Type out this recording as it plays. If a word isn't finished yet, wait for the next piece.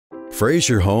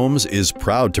Fraser Homes is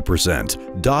proud to present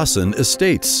Dawson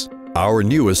Estates, our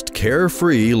newest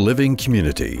carefree living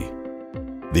community.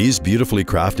 These beautifully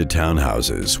crafted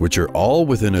townhouses, which are all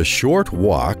within a short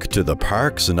walk to the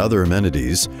parks and other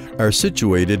amenities, are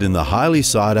situated in the highly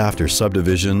sought-after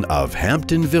subdivision of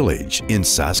Hampton Village in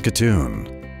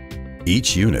Saskatoon.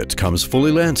 Each unit comes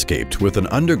fully landscaped with an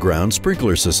underground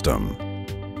sprinkler system.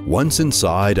 Once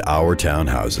inside our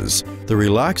townhouses, the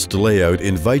relaxed layout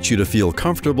invites you to feel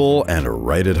comfortable and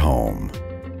right at home.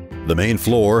 The main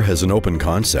floor has an open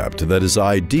concept that is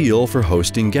ideal for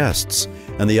hosting guests,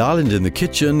 and the island in the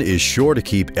kitchen is sure to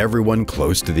keep everyone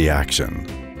close to the action.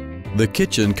 The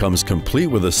kitchen comes complete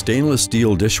with a stainless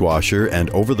steel dishwasher and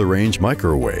over-the-range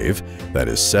microwave that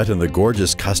is set in the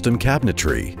gorgeous custom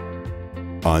cabinetry.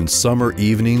 On summer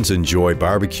evenings, enjoy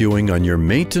barbecuing on your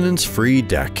maintenance-free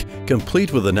deck,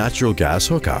 complete with a natural gas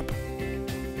hookup.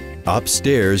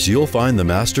 Upstairs, you'll find the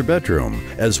master bedroom,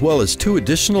 as well as 2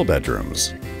 additional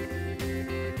bedrooms.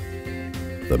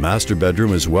 The master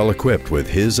bedroom is well equipped with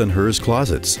his and hers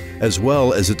closets, as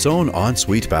well as its own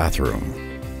ensuite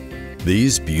bathroom.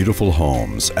 These beautiful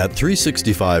homes at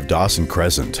 365 Dawson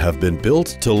Crescent have been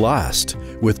built to last,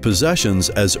 with possessions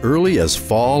as early as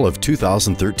fall of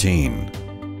 2013.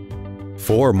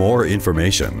 For more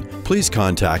information, please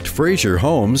contact Fraser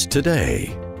Homes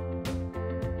today.